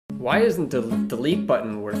Why isn't the delete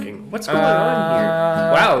button working? What's going on here?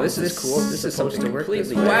 Wow, this is cool. This is supposed something to work completely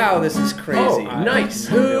this way. different. Wow, this is crazy. Oh, nice.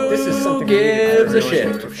 This is something I needed gives for a real shit?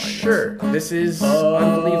 estate for 5 months. Sure. This is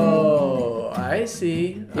unbelievable. Oh, I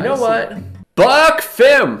see. You know what? Buck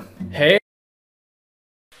Fim!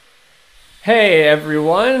 Hey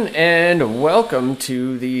everyone, and welcome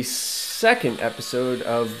to the second episode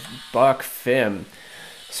of Buck Fim.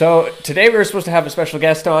 So today we were supposed to have a special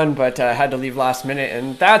guest on, but had to leave last minute,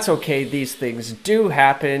 and that's okay. These things do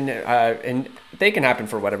happen, and they can happen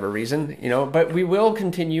for whatever reason, you know. But we will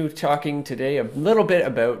continue talking today a little bit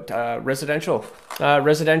about residential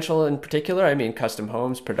in particular. I mean, custom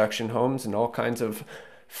homes, production homes, and all kinds of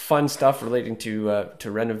fun stuff relating to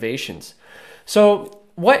renovations. So,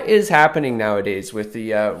 what is happening nowadays with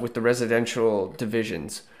the residential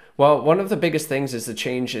divisions? Well, one of the biggest things is the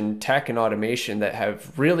change in tech and automation that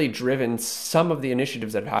have really driven some of the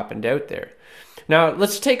initiatives that have happened out there. Now,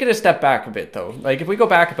 let's take it a step back a bit, though. Like, if we go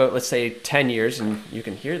back about, let's say, 10 years, and you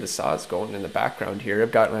can hear the saws going in the background here.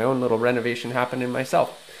 I've got my own little renovation happening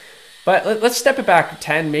myself. But let's step it back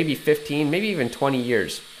 10, maybe 15, maybe even 20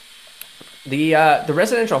 years. The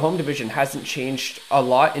residential home division hasn't changed a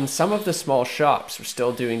lot. In some of the small shops, we're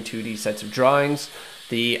still doing 2D sets of drawings.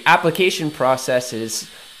 The application process is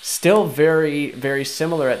still very, very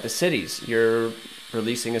similar at the cities. You're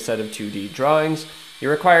releasing a set of 2D drawings. You're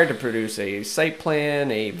required to produce a site plan,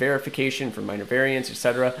 a verification for minor variants,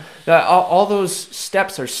 etc. All those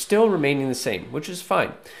steps are still remaining the same, which is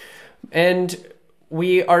fine. And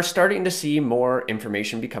we are starting to see more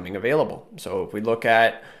information becoming available. So if we look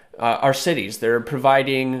at our cities, they're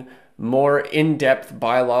providing more in-depth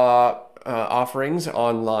bylaw offerings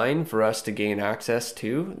online for us to gain access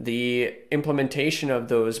to. The implementation of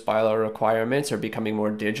those bylaw requirements are becoming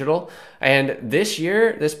more digital. And this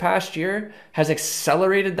past year, has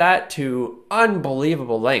accelerated that to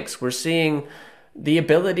unbelievable lengths. We're seeing the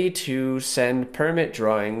ability to send permit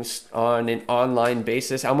drawings on an online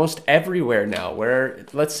basis almost everywhere now, where,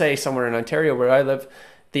 let's say somewhere in Ontario where I live,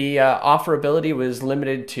 the offerability was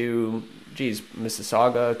limited to,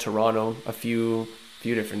 Mississauga, Toronto, a few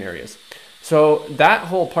different areas. So that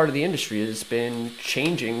whole part of the industry has been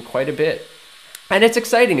changing quite a bit. And it's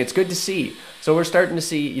exciting. It's good to see. So we're starting to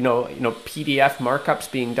see, PDF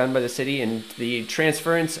markups being done by the city, and the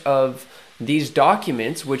transference of these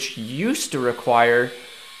documents, which used to require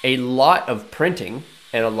a lot of printing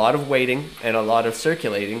and a lot of waiting and a lot of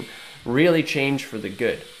circulating, really changed for the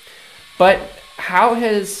good. But how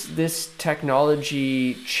has this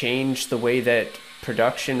technology changed the way that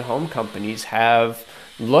production home companies have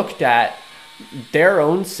looked at their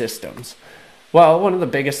own systems? Well, one of the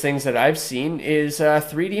biggest things that I've seen is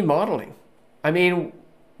 3D modeling. I mean,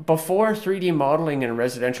 before 3D modeling in a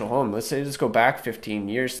residential home, let's go back 15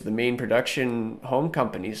 years to the main production home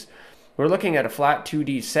companies. We're looking at a flat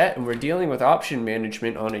 2D set, and we're dealing with option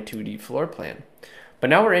management on a 2D floor plan. But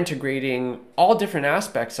now we're integrating all different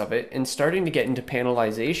aspects of it and starting to get into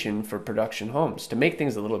panelization for production homes to make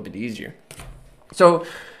things a little bit easier. So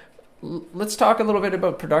let's talk a little bit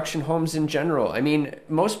about production homes in general. I mean,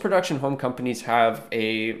 most production home companies have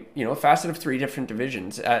a facet of 3 different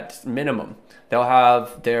divisions at minimum. They'll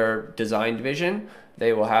have their design division,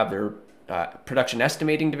 they will have their production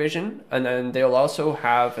estimating division, and then they'll also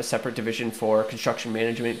have a separate division for construction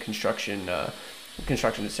management, construction,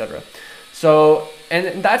 etc. So,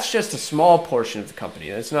 and that's just a small portion of the company.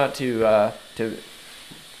 That's not to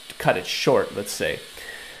cut it short, let's say.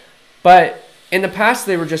 But in the past,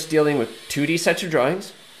 they were just dealing with 2D sets of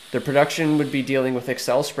drawings. Their production would be dealing with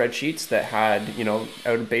Excel spreadsheets that had,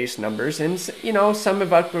 out of base numbers. And, some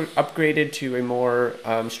have upgraded to a more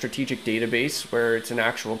strategic database where it's an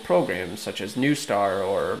actual program, such as Newstar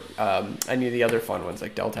or any of the other fun ones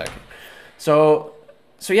like Deltek. So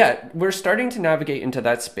yeah, we're starting to navigate into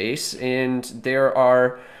that space, and there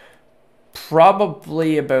are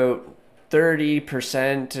probably about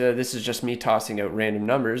 30%, this is just me tossing out random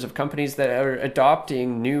numbers, of companies that are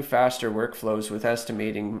adopting new, faster workflows with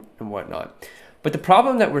estimating and whatnot. But the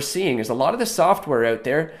problem that we're seeing is a lot of the software out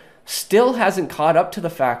there still hasn't caught up to the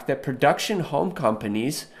fact that production home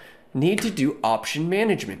companies need to do option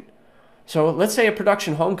management. So let's say a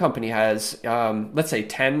production home company has,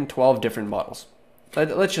 10, 12 different models.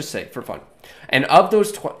 Let's just say for fun. And of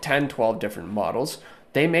those 10, 12 different models,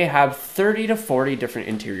 they may have 30 to 40 different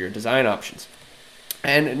interior design options.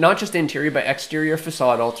 And not just interior, but exterior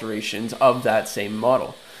facade alterations of that same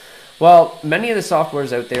model. Well, many of the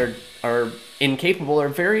softwares out there are incapable or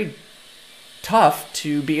very tough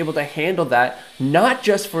to be able to handle that, not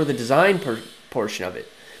just for the design portion of it,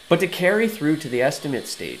 but to carry through to the estimate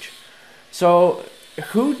stage. So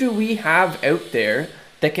who do we have out there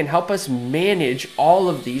that can help us manage all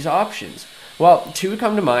of these options. Well, two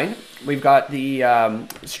come to mind. We've got the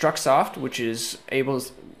Struxsoft, which is able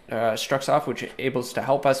to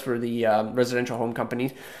help us for the residential home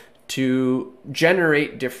companies to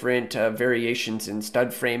generate different variations in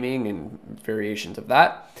stud framing and variations of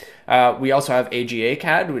that. We also have AGA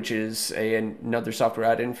CAD, which is another software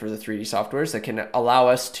add-in for the 3D softwares that can allow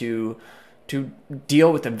us to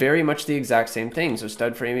deal with very much the exact same thing, so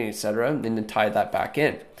stud framing, etc., and then tie that back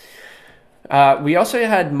in. We also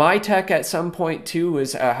had MyTech at some point too,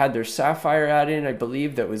 had their Sapphire add-in, I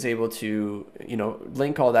believe, that was able to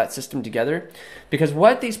link all that system together. Because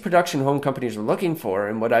what these production home companies are looking for,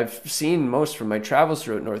 and what I've seen most from my travels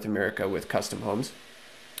throughout North America with custom homes,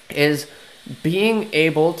 is being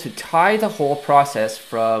able to tie the whole process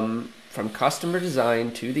from customer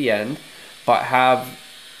design to the end, but have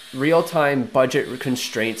real-time budget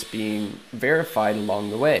constraints being verified along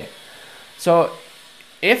the way. So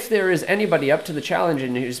if there is anybody up to the challenge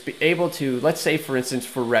and who's able to, let's say for instance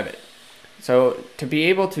for Revit, so to be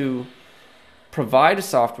able to provide a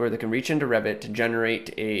software that can reach into Revit to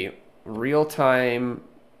generate a real-time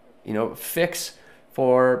fix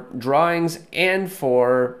for drawings and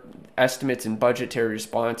for estimates and budgetary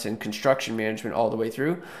response and construction management all the way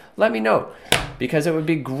through, let me know, because it would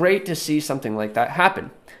be great to see something like that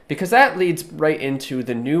happen. Because that leads right into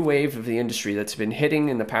the new wave of the industry that's been hitting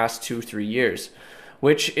in the past 2-3 years,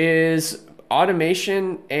 which is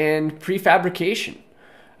automation and prefabrication.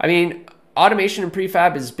 I mean, automation and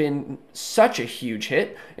prefab has been such a huge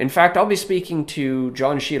hit. In fact, I'll be speaking to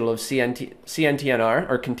John Sheetal of CNTNR,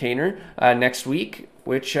 or Container, next week,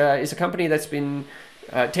 which is a company that's been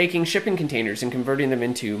taking shipping containers and converting them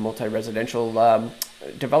into multi-residential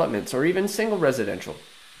developments, or even single residential,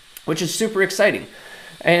 which is super exciting.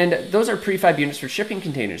 And those are prefab units for shipping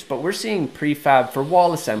containers, but we're seeing prefab for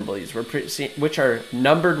wall assemblies, which are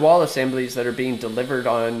numbered wall assemblies that are being delivered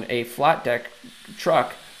on a flat deck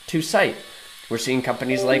truck to site. We're seeing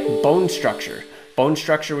companies like Bone Structure,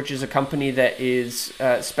 which is a company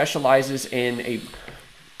that specializes in a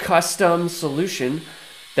custom solution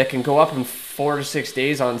that can go up in 4 to 6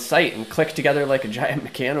 days on site and click together like a giant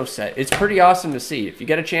Meccano set. It's pretty awesome to see. If you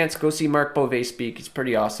get a chance, go see Mark Beauvais speak. It's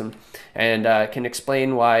pretty awesome, and can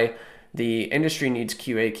explain why the industry needs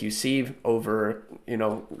QA QC over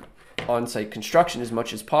on-site construction as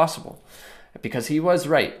much as possible. Because he was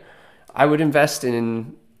right. I would invest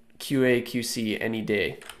in QA QC any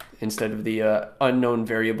day instead of the unknown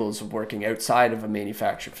variables of working outside of a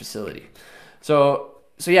manufactured facility. So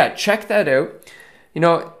yeah, check that out.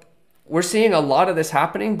 We're seeing a lot of this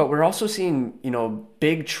happening, but we're also seeing,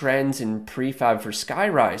 big trends in prefab for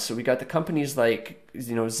Skyrise. So we got the companies like,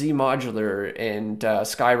 Z Modular and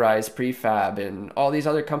Skyrise Prefab, and all these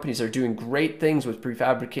other companies are doing great things with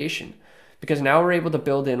prefabrication, because now we're able to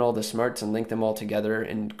build in all the smarts and link them all together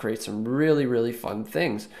and create some really, really fun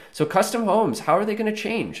things. So custom homes, how are they going to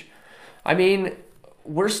change? I mean,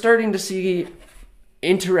 we're starting to see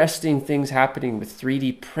interesting things happening with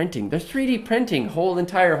 3D printing. They're 3D printing whole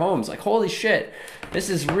entire homes. Like, holy shit, this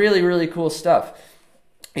is really, really cool stuff.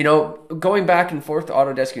 Going back and forth to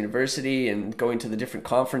Autodesk University and going to the different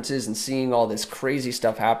conferences and seeing all this crazy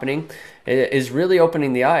stuff happening is really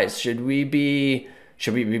opening the eyes. Should we be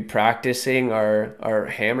practicing our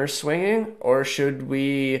hammer swinging, or should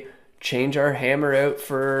we change our hammer out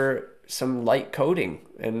for some light coding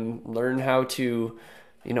and learn how to,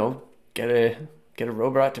 get a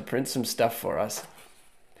robot to print some stuff for us?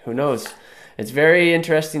 Who knows? It's very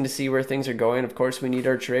interesting to see where things are going. Of course, we need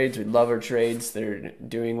our trades. We love our trades. They're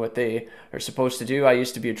doing what they are supposed to do. I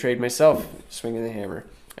used to be a trade myself, swinging the hammer.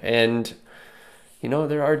 And,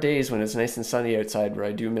 there are days when it's nice and sunny outside where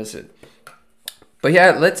I do miss it. But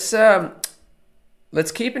yeah, let's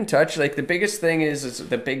keep in touch. Like, the biggest thing is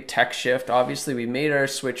the big tech shift. Obviously, we made our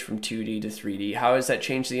switch from 2D to 3D. How has that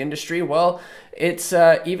changed the industry? Well, it's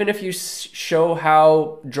even if you show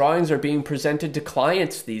how drawings are being presented to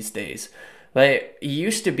clients these days. Like, it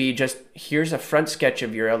used to be just, here's a front sketch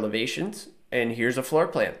of your elevations and here's a floor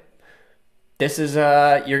plan. This is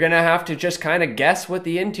you're going to have to just kind of guess what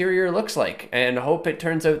the interior looks like and hope it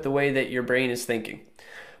turns out the way that your brain is thinking.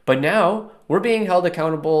 But now we're being held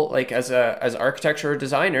accountable, like as architecture or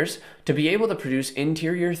designers, to be able to produce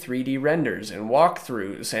interior 3D renders and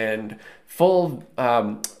walkthroughs and full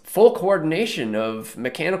coordination of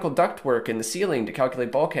mechanical ductwork in the ceiling to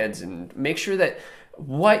calculate bulkheads and make sure that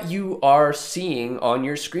what you are seeing on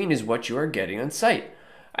your screen is what you are getting on site.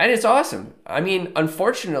 And it's awesome. I mean,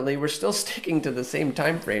 unfortunately, we're still sticking to the same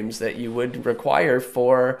timeframes that you would require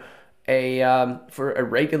for a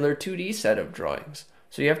regular 2D set of drawings.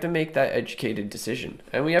 So you have to make that educated decision.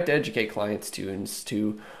 And we have to educate clients too as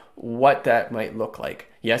to what that might look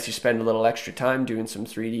like. Yes, you spend a little extra time doing some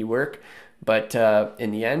 3D work, but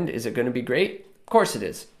in the end, is it going to be great? Of course it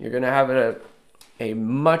is. You're going to have a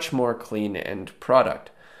much more clean end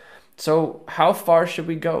product. So how far should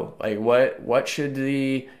we go? Like what should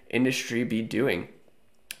the industry be doing?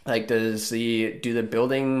 Like do the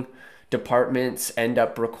building departments end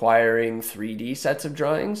up requiring 3D sets of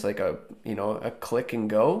drawings, like a click and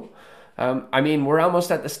go? I mean, we're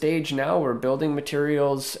almost at the stage now where building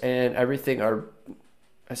materials and everything are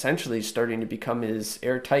essentially starting to become as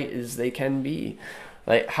airtight as they can be.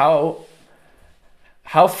 Like how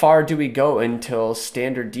far do we go until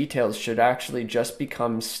standard details should actually just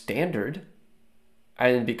become standard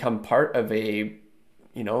and become part of a,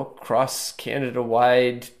 cross Canada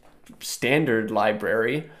wide standard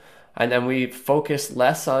library? And then we focus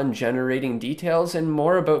less on generating details and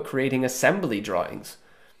more about creating assembly drawings.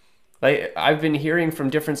 Like I've been hearing from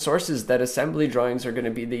different sources that assembly drawings are going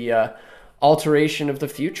to be the alteration of the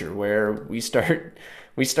future, where we start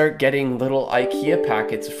getting little IKEA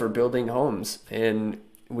packets for building homes, and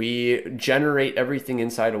we generate everything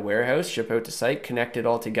inside a warehouse, ship out to site, connect it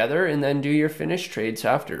all together, and then do your finished trades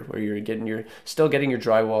after, where you're still getting your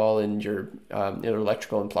drywall and your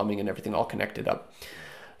electrical and plumbing and everything all connected up.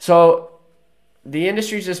 So the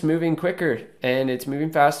industry is just moving quicker, and it's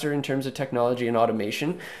moving faster in terms of technology and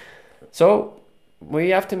automation. So we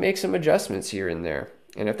have to make some adjustments here and there.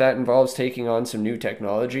 And if that involves taking on some new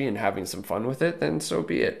technology and having some fun with it, then so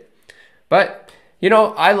be it. But,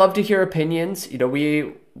 I love to hear opinions.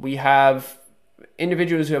 We have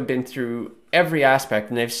individuals who have been through every aspect,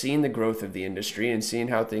 and they've seen the growth of the industry and seen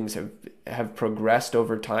how things have progressed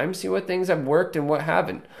over time, see what things have worked and what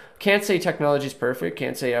haven't. Can't say technology's perfect,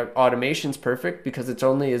 can't say automation's perfect, because it's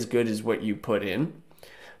only as good as what you put in.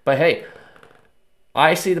 But hey,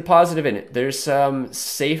 I see the positive in it. There's some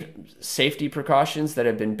safety precautions that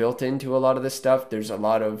have been built into a lot of this stuff. There's a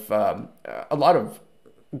lot of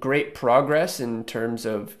great progress in terms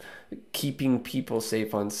of keeping people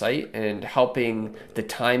safe on site and helping the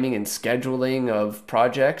timing and scheduling of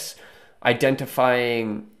projects,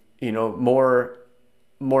 identifying more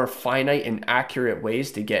finite and accurate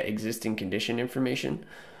ways to get existing condition information.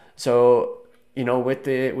 So with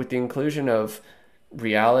the inclusion of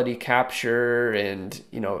reality capture and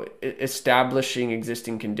establishing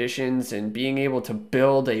existing conditions and being able to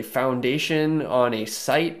build a foundation on a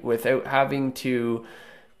site without having to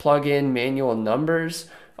plug in manual numbers,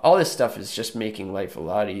 all this stuff is just making life a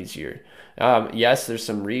lot easier. Yes, there's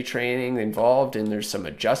some retraining involved, and there's some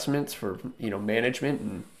adjustments for management,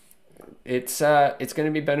 and it's going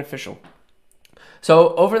to be beneficial.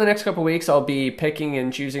 So over the next couple of weeks, I'll be picking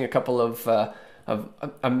and choosing a couple of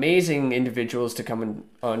amazing individuals to come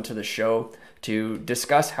onto the show to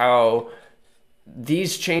discuss how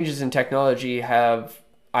these changes in technology have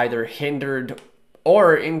either hindered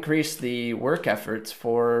or increased the work efforts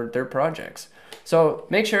for their projects. So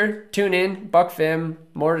make sure, tune in, BuckFim,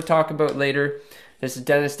 more to talk about later. This is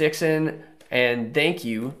Dennis Dixon, and thank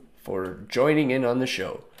you for joining in on the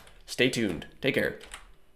show. Stay tuned. Take care.